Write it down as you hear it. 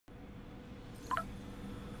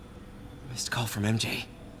Missed call from MJ.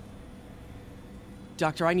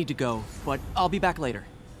 Doctor, I need to go, but I'll be back later.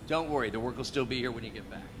 Don't worry, the work will still be here when you get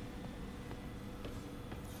back.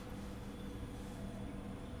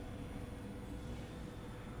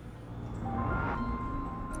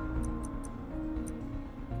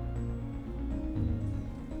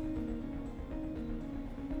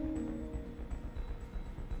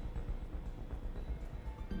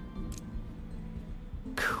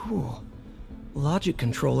 Cool. Logic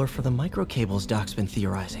controller for the microcables Doc's been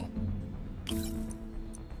theorizing.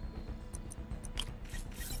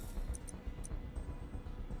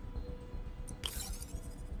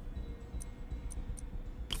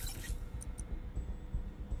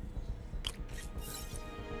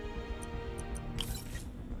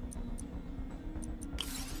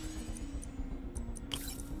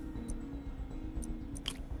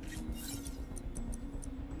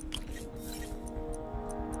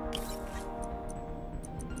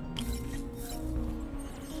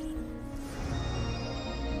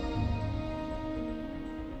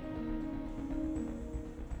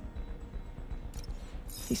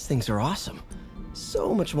 These things are awesome.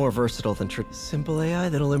 So much more versatile than simple AI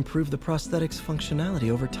that'll improve the prosthetic's functionality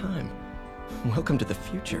over time. Welcome to the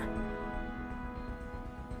future.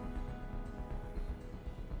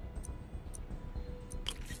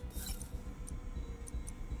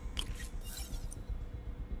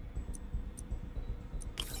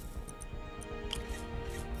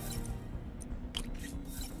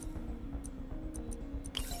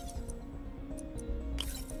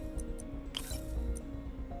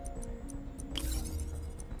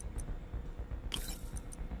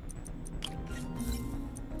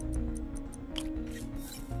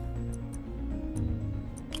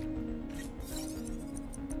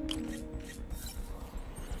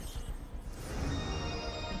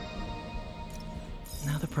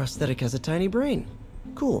 Now the prosthetic has a tiny brain.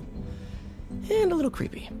 Cool. And a little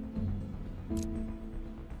creepy.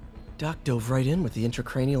 Doc dove right in with the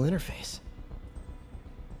intracranial interface.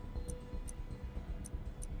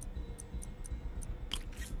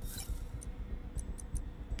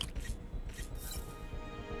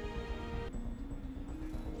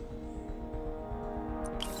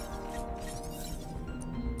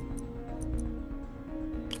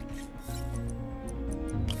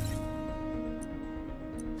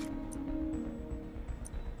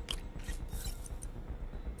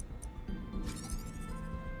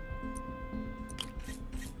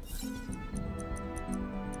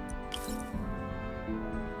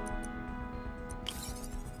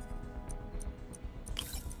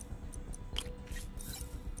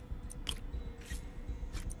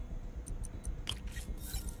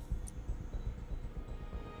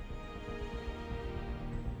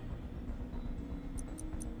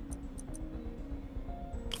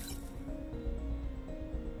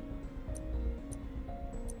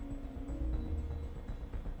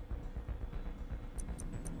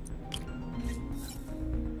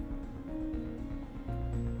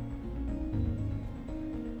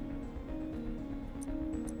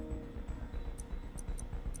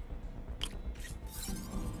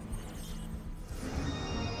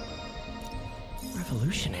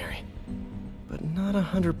 Revolutionary, but not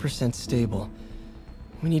 100% stable.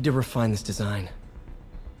 We need to refine this design.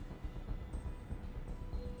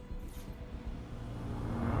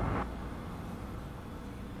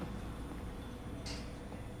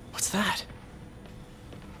 What's that?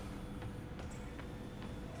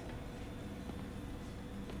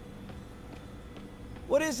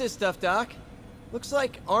 What is this stuff, Doc? Looks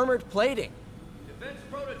like armored plating. Defense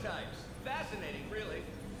prototypes. Fascinating, really.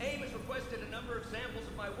 AIM has requested a number of samples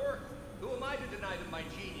of my work. Who am I to deny them my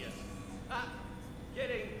genius? Ah,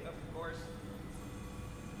 kidding, of course.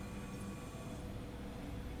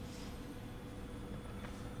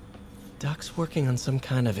 Doc's working on some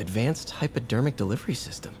kind of advanced hypodermic delivery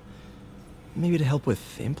system. Maybe to help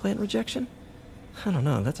with implant rejection? I don't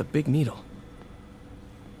know, that's a big needle.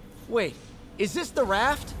 Wait, is this the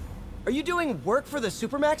raft? Are you doing work for the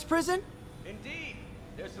Supermax prison? Indeed.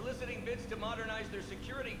 They're soliciting bids to modernize their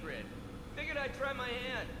security grid. Figured I'd try my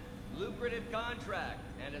hand. Lucrative contract,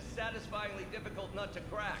 and a satisfyingly difficult nut to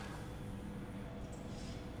crack.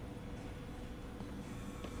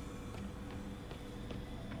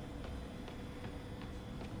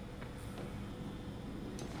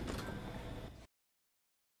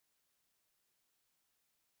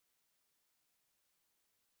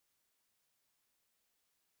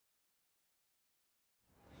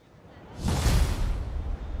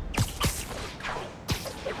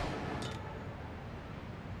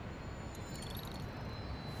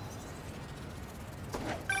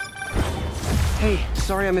 Hey,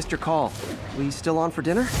 sorry I missed your call. We still on for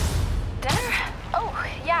dinner?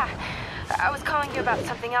 Yeah. I was calling you about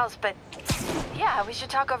something else, but yeah, we should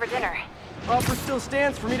talk over dinner. Offer still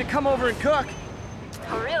stands for me to come over and cook.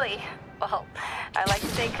 Oh, really? Well, I like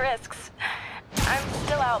to take risks. I'm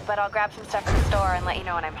still out, but I'll grab some stuff at the store and let you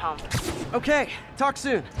know when I'm home. Okay, talk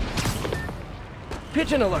soon.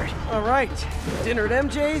 Pigeon alert. All right, dinner at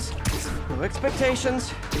MJ's. No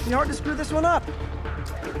expectations. It'd be hard to screw this one up.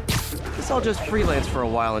 Guess I'll just freelance for a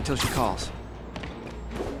while until she calls.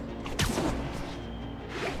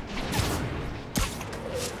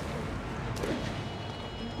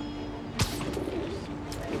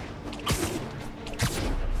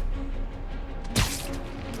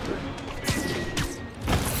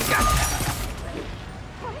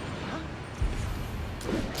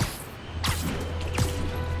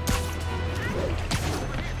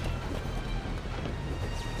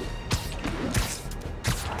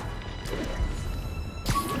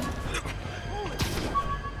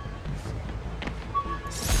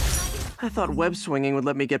 I thought web swinging would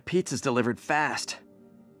let me get pizzas delivered fast.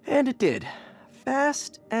 And it did.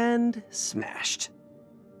 Fast and smashed.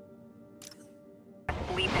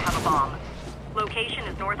 Believed to have a bomb. Location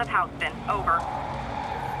is north of Houston. Over.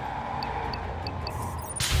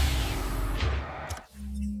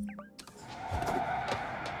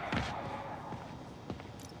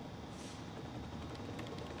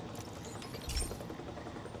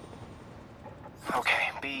 Okay,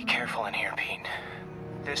 be careful in here, Pete.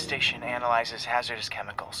 This station analyzes hazardous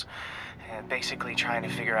chemicals, basically trying to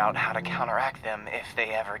figure out how to counteract them if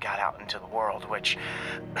they ever got out into the world, which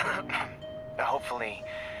hopefully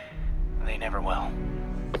they never will.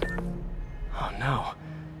 Oh no.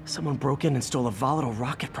 Someone broke in and stole a volatile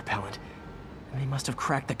rocket propellant. And they must have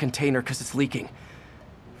cracked the container because it's leaking.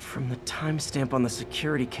 From the timestamp on the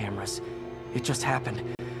security cameras, it just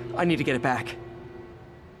happened. I need to get it back.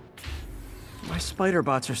 My spider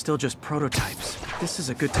bots are still just prototypes. This is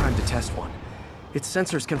a good time to test one. Its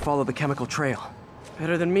sensors can follow the chemical trail.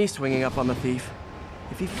 Better than me swinging up on the thief.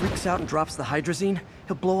 If he freaks out and drops the hydrazine,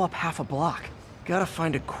 he'll blow up half a block. Gotta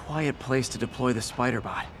find a quiet place to deploy the spider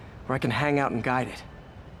bot, where I can hang out and guide it.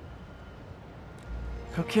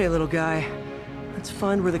 Okay, little guy. Let's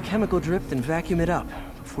find where the chemical dripped and vacuum it up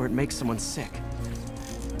before it makes someone sick.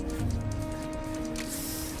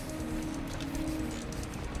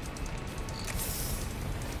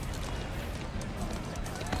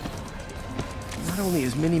 Not only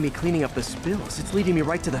is Mini-Me cleaning up the spills, it's leading me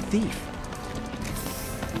right to the thief.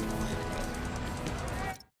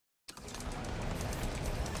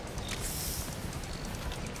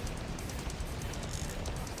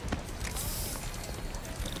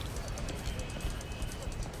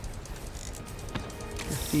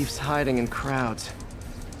 The thief's hiding in crowds.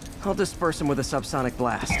 I'll disperse him with a subsonic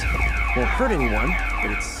blast. Won't hurt anyone,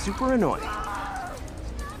 but it's super annoying.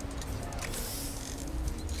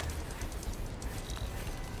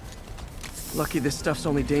 Lucky this stuff's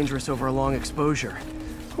only dangerous over a long exposure.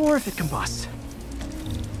 Or if it combusts.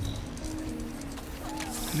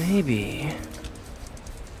 Maybe...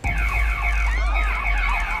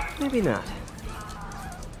 maybe not.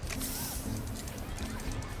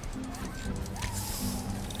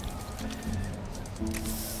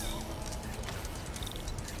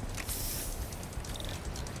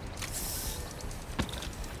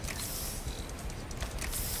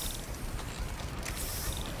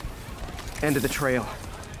 End of the trail.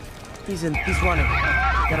 He's running.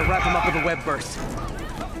 Gotta wrap him up with a web burst.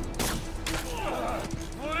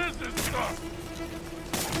 What is this stuff?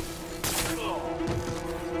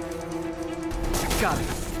 Got it.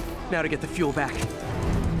 Now to get the fuel back.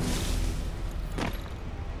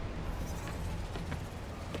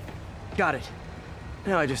 Got it.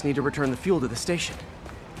 Now I just need to return the fuel to the station.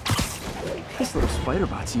 This little spider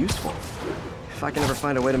bot's useful. If I can ever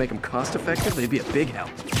find a way to make them cost-effective, they'd be a big help.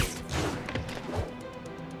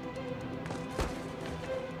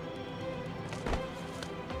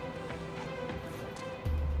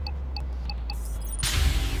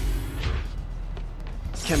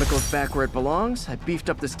 Chemicals back where it belongs. I beefed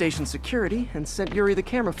up the station security and sent Yuri the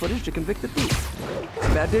camera footage to convict the thief. It's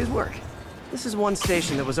a bad day's work. This is one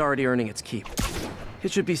station that was already earning its keep. It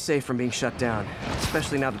should be safe from being shut down,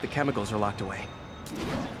 especially now that the chemicals are locked away.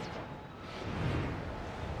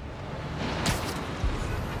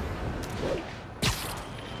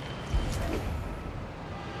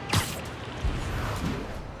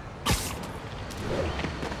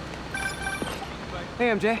 Hey,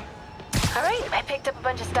 MJ. All right, I picked up a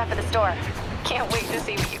bunch of stuff at the store. Can't wait to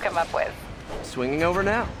see what you come up with. Swinging over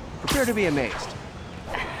now. Prepare to be amazed.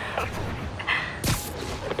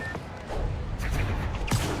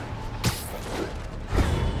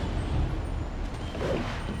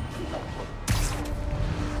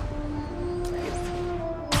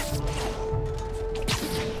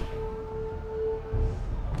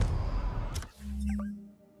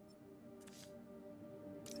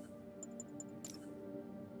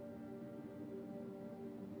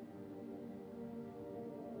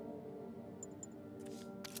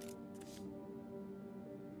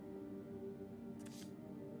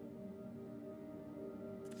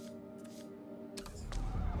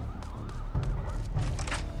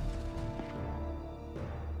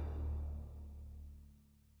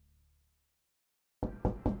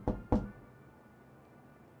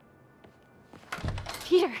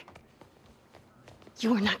 Peter!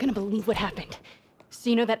 You are not gonna believe what happened. So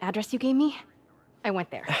you know that address you gave me? I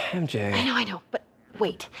went there. MJ. I know, but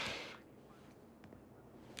wait.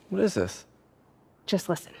 What is this? Just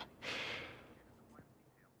listen.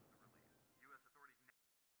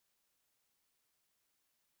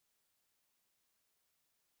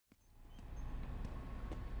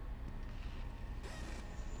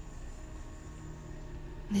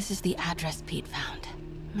 This is the address Pete found.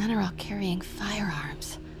 Men are all carrying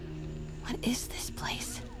firearms. What is this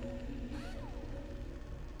place?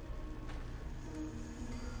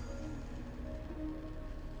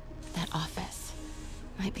 That office.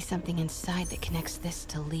 Might be something inside that connects this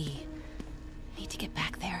to Lee. Need to get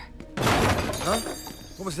back there. Huh?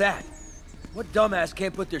 What was that? What dumbass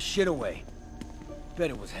can't put their shit away? Bet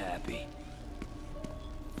it was Happy.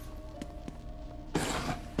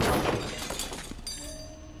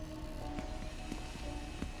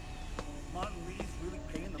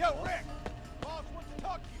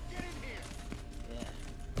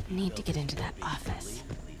 Need to get into that office.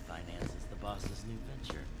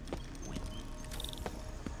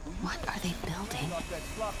 What are they building?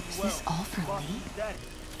 Is this all for Lee?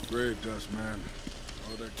 Grave dust, man.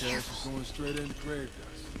 All that gas is going straight into grave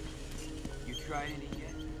dust. You tried any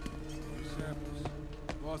yet? No samples.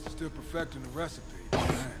 Boss is still perfecting the recipe.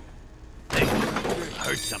 Man. Hey, I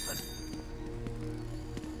heard something.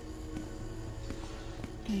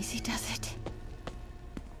 Easy does it.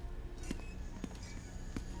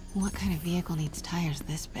 What kind of vehicle needs tires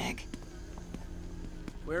this big?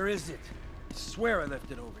 Where is it? I swear I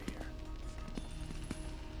left it over here.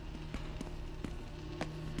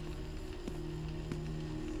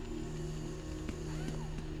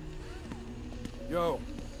 Yo,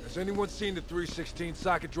 has anyone seen the 316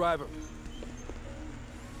 socket driver? Am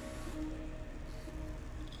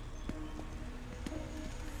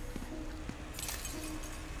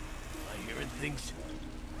I hearing things?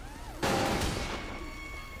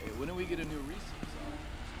 Hey, when do we get a new resource?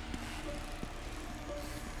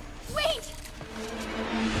 Wait!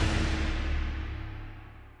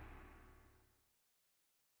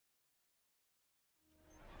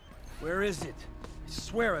 Where is it? I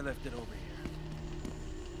swear I left it over here.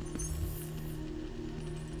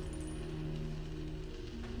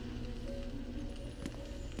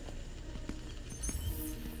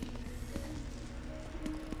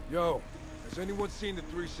 Yo, has anyone seen the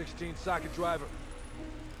 316 socket driver?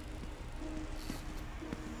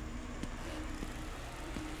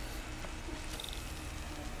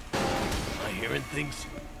 Am I hearing things?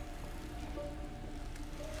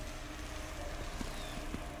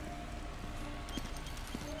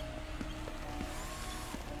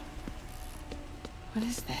 What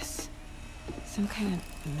is this? Some kind of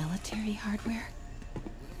military hardware?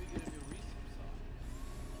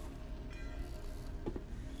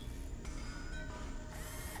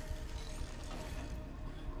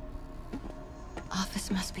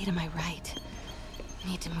 Office must be to my right.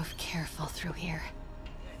 Need to move careful through here.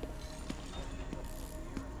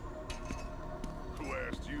 Who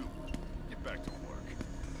asked you? Get back to work.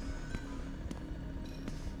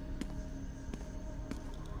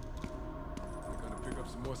 We're gonna pick up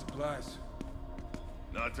some more supplies.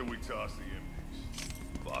 Not till we toss the empties.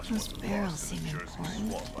 Boss Those barrels seem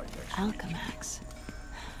important. Alchemax.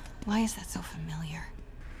 Why is that so familiar?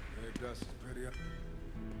 Grave dust is pretty up.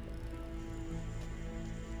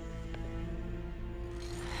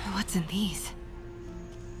 What's in these?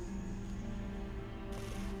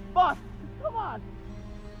 Boss, come on!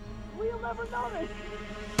 We'll never notice!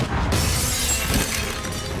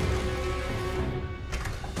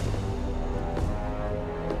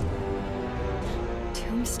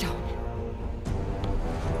 Tombstone.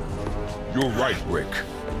 You're right, Rick.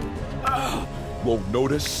 Won't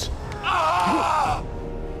notice?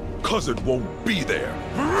 Cause it won't be there.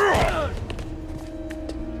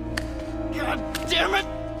 God damn it!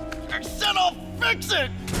 I said I'll fix it!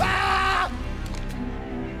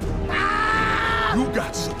 You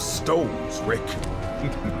got some stones, Rick.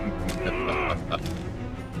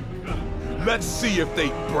 Let's see if they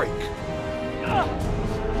break.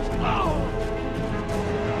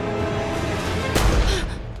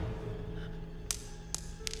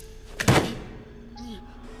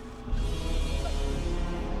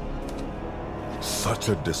 Such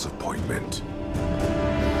a disappointment.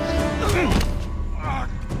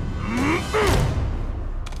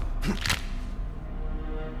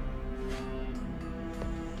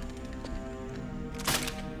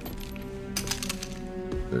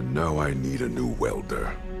 And now I need a new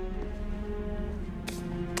welder.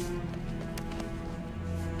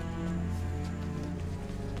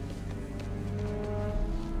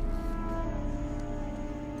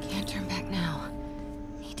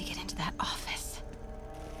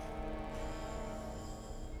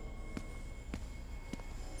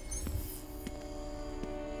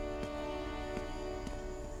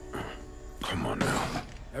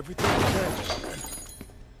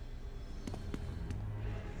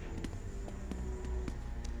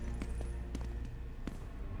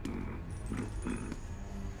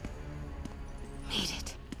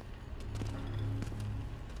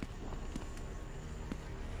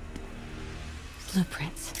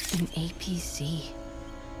 Blueprints in APC.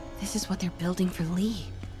 This is what they're building for Lee.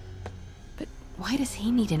 But why does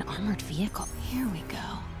he need an armored vehicle? Here we go.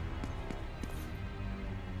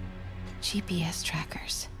 GPS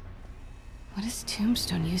trackers. What is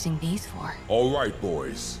Tombstone using these for? All right,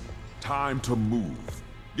 boys. Time to move.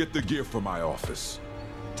 Get the gear from my office.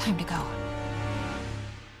 Time to go.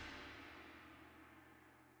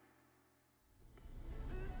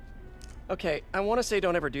 Okay, I want to say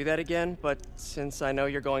don't ever do that again, but since I know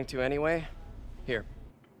you're going to anyway, here.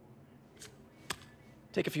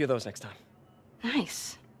 Take a few of those next time.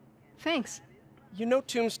 Nice. Thanks. You know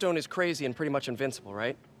Tombstone is crazy and pretty much invincible,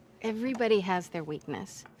 right? Everybody has their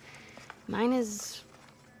weakness. Mine is...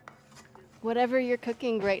 whatever you're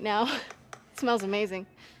cooking right now. It smells amazing.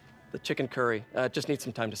 The chicken curry. Just needs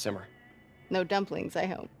some time to simmer. No dumplings, I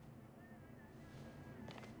hope.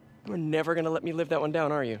 You're never gonna let me live that one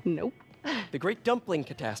down, are you? Nope. The Great Dumpling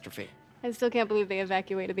Catastrophe. I still can't believe they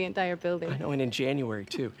evacuated the entire building. I know, and in January,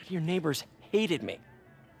 too. Your neighbors hated me.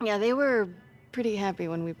 Yeah, they were pretty happy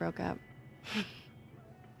when we broke up.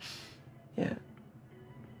 Yeah.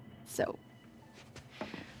 So,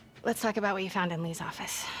 let's talk about what you found in Lee's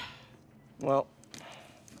office. Well,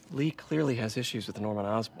 Lee clearly has issues with Norman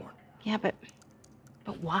Osborn. Yeah, but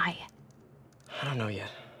why? I don't know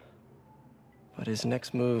yet. But his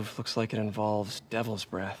next move looks like it involves Devil's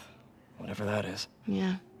Breath. Whatever that is.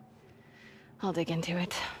 Yeah. I'll dig into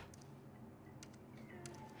it.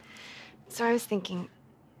 So I was thinking,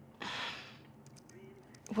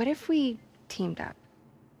 what if we teamed up?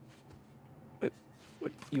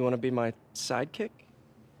 What, you want to be my sidekick?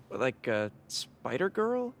 Like a spider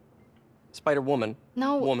girl? Spider woman?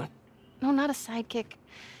 No. Woman. No, not a sidekick.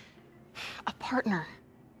 A partner.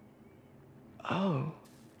 Oh.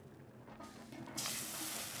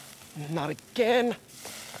 Not again.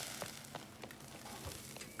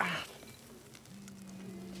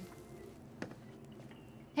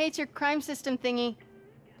 Hey, it's your crime system thingy.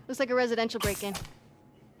 Looks like a residential break-in.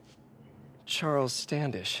 Charles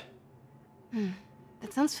Standish.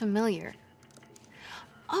 That sounds familiar.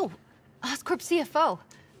 Oh, Oscorp CFO.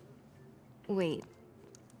 Wait.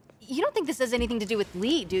 You don't think this has anything to do with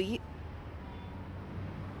Lee, do you?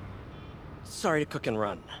 Sorry to cook and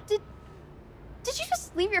run. Did you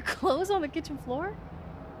just leave your clothes on the kitchen floor?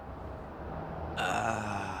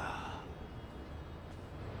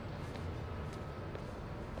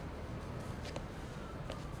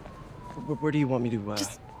 Where do you want me to,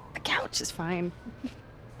 Just the couch is fine.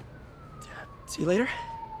 See you later?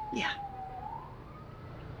 Yeah.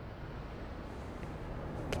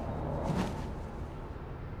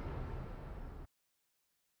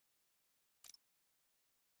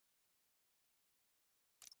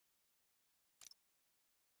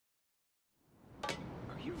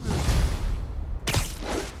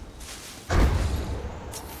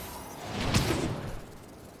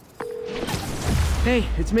 Hey,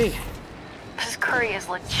 it's me. This curry is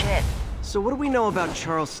legit. So what do we know about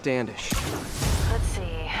Charles Standish? Let's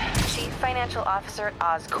see. Chief Financial Officer at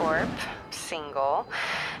Oscorp. Single.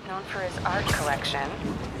 Known for his art collection.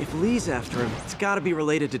 If Lee's after him, it's gotta be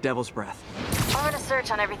related to Devil's Breath. I'll run a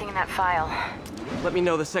search on everything in that file. Let me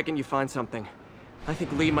know the second you find something. I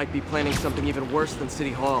think Lee might be planning something even worse than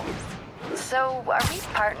City Hall. So, are we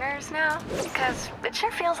partners now? Because it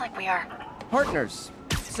sure feels like we are. Partners.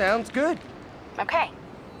 Sounds good. Okay.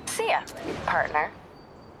 See ya, partner.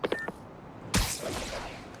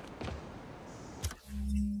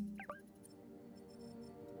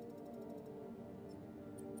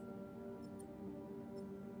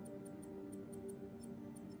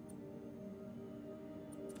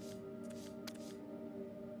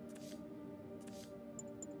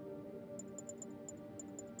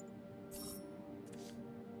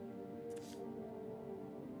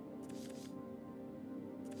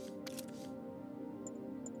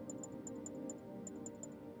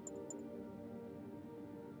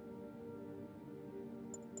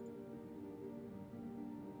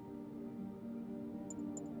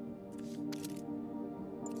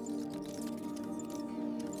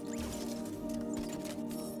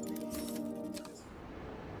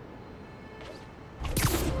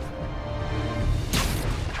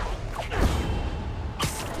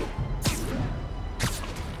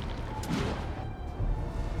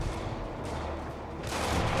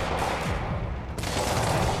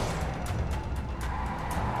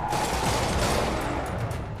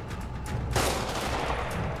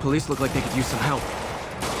 Police look like they could use some help.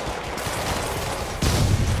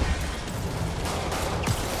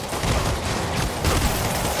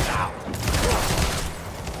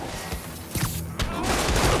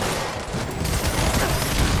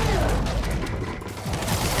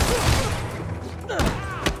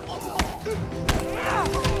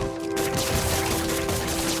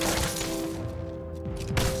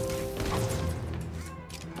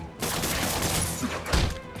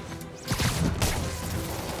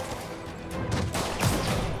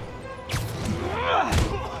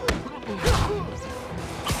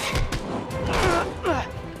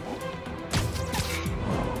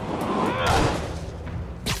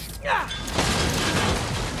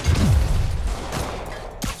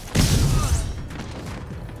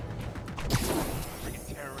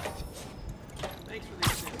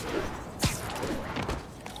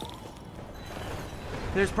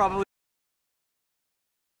 There's probably...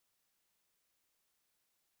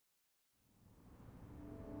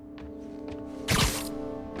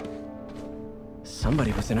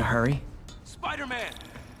 Somebody was in a hurry. Spider-Man!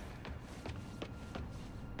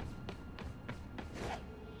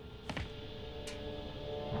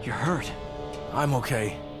 You're hurt. I'm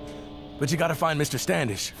okay. But you gotta find Mr.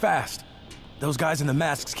 Standish, fast. Those guys in the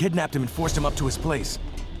masks kidnapped him and forced him up to his place.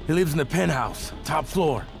 He lives in the penthouse, top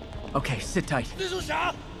floor. Okay, sit tight.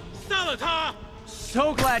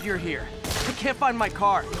 So glad you're here. I can't find my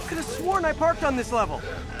car. Could have sworn I parked on this level.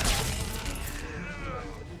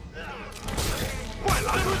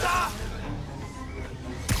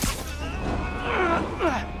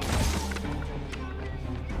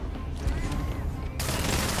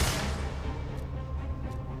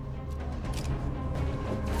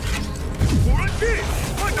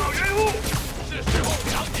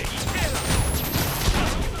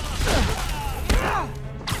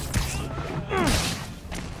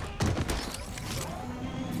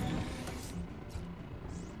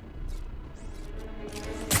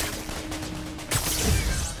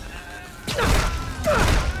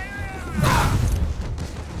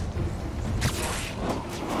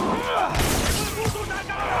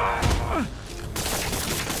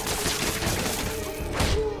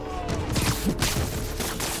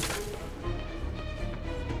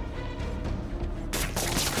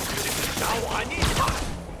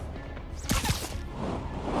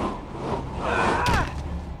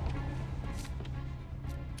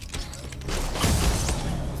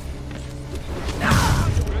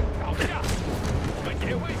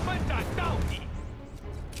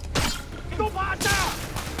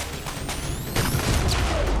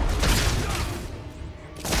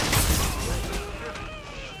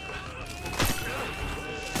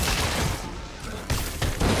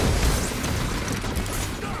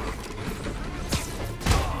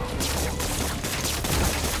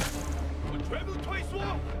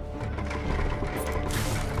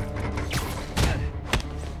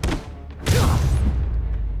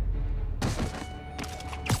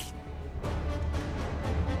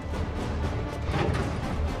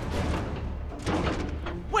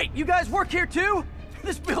 Wait, you guys work here too?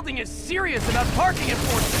 This building is serious about parking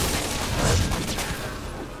enforcement.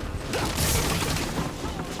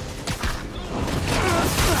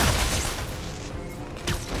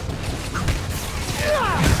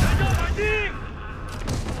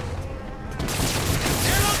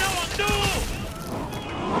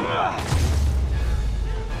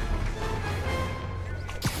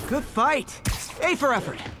 Good fight. A for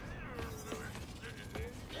effort.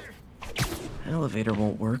 Elevator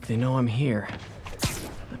won't work. They know I'm here.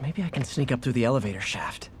 But maybe I can sneak up through the elevator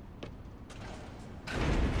shaft.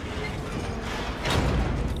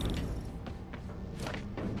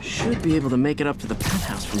 Should be able to make it up to the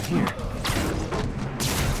penthouse from here.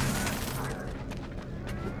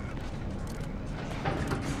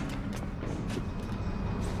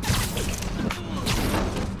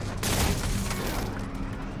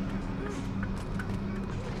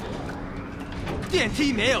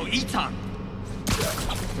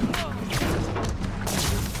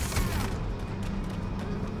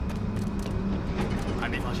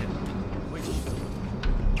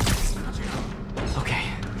 Okay,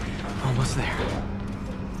 almost there.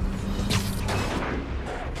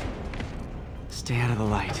 Stay out of the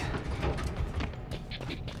light.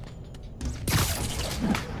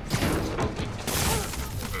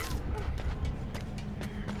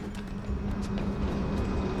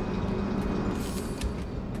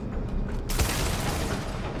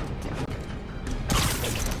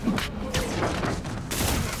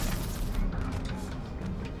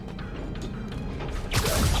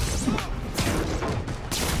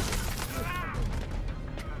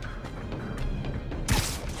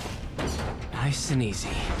 Nice and easy.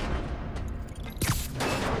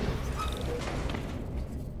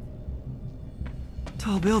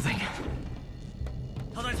 Tall building.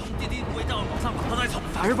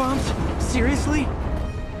 Firebombs? Seriously?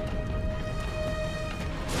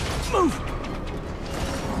 Move!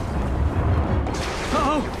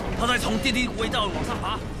 Uh-oh!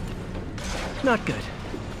 Not good.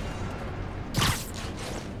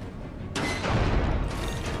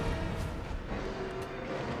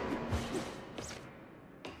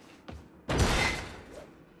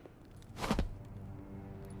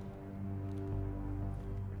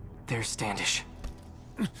 There's Standish.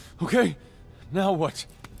 Okay, now what?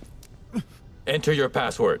 Enter your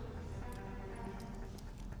password.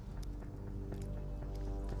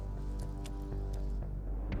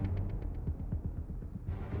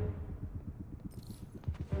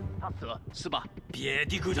 是吧？别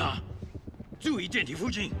低估他，注意电梯附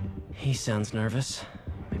近。 He sounds nervous.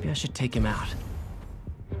 Maybe I should take him out.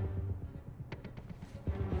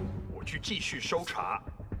 我去继续搜查。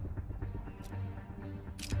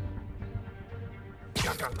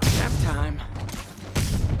 Nap time.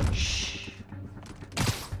 Shh.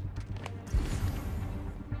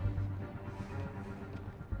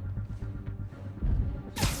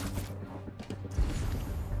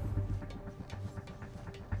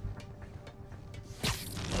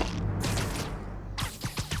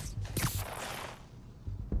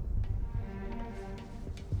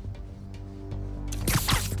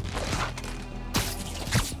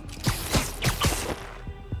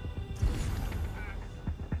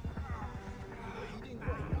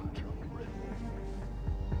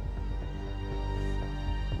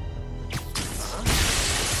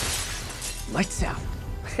 Lights out.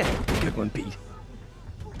 Good one, Pete.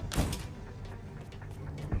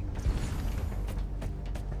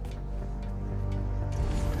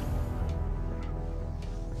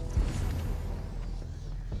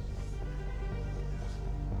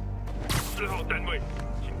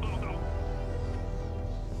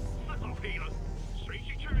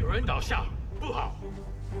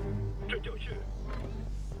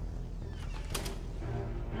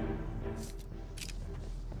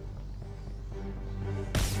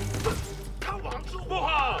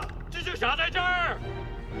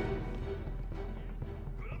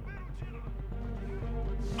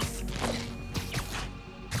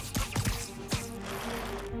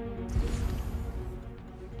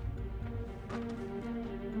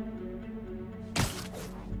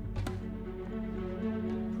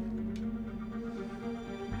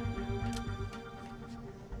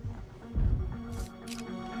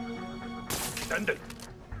等等，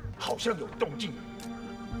好像有动静。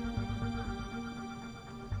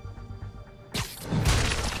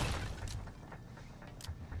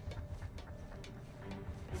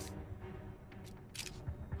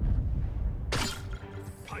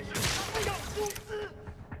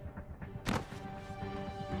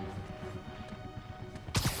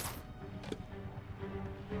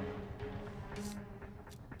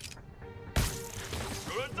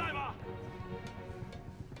有人在吗？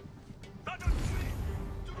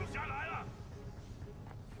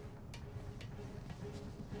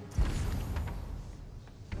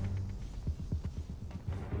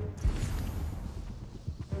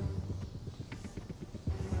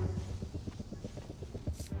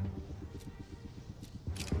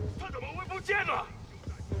 他怎么会不见了？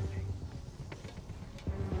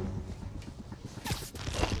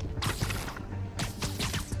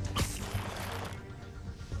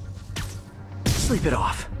 Sleep it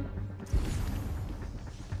off.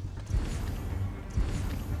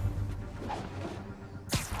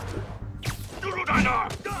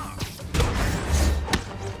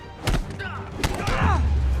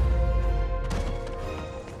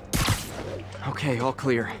 Okay, all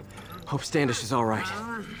clear. Hope Standish is all right.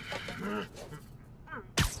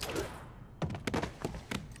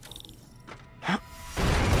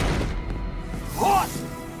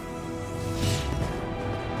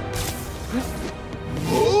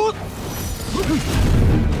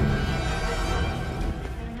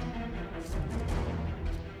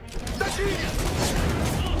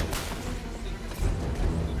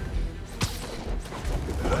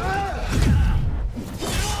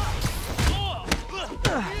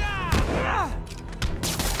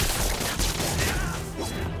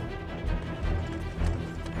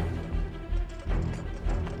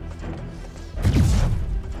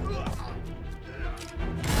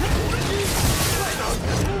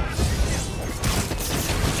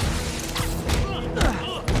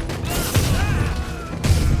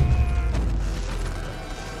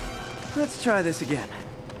 Let's try this again.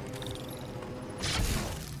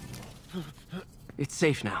 It's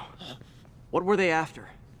safe now. What were they after?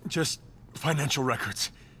 Just financial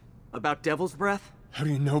records. About Devil's Breath? How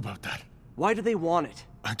do you know about that? Why do they want it?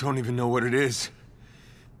 I don't even know what it is.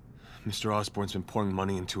 Mr. Osborn's been pouring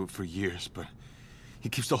money into it for years, but he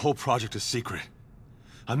keeps the whole project a secret.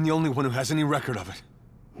 I'm the only one who has any record of it.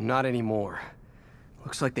 Not anymore.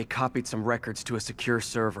 Looks like they copied some records to a secure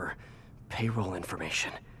server. Payroll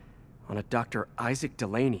information. On a Dr. Isaac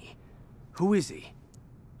Delaney. Who is he?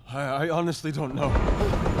 I honestly don't know.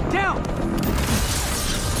 Down!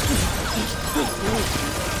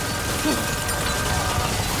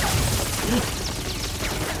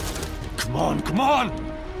 Come on, come on!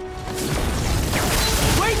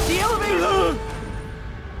 Wait, the elevator!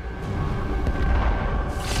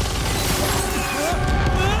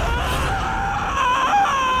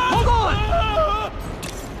 Hold on!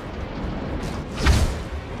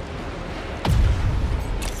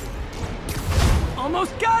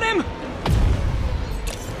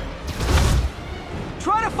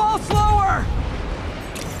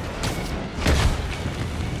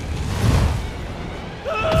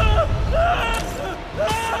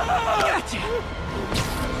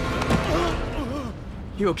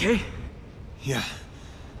 You okay? Yeah,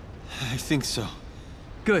 I think so.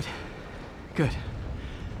 Good. Good.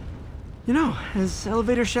 You know, as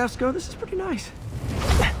elevator shafts go, this is pretty nice.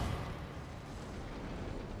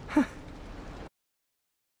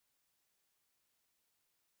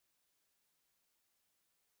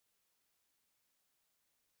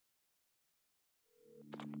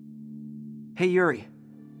 Hey, Yuri.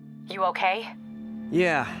 You okay?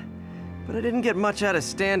 Yeah, but I didn't get much out of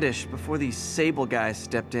Standish before these Sable guys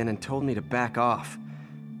stepped in and told me to back off.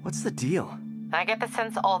 What's the deal? I get the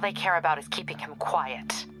sense all they care about is keeping him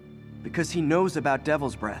quiet. Because he knows about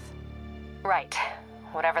Devil's Breath. Right.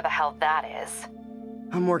 Whatever the hell that is.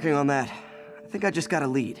 I'm working on that. I think I just got a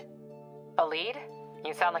lead. A lead?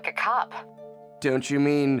 You sound like a cop. Don't you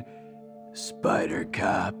mean... Spider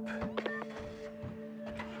Cop?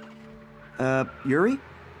 Yuri?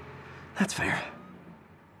 That's fair.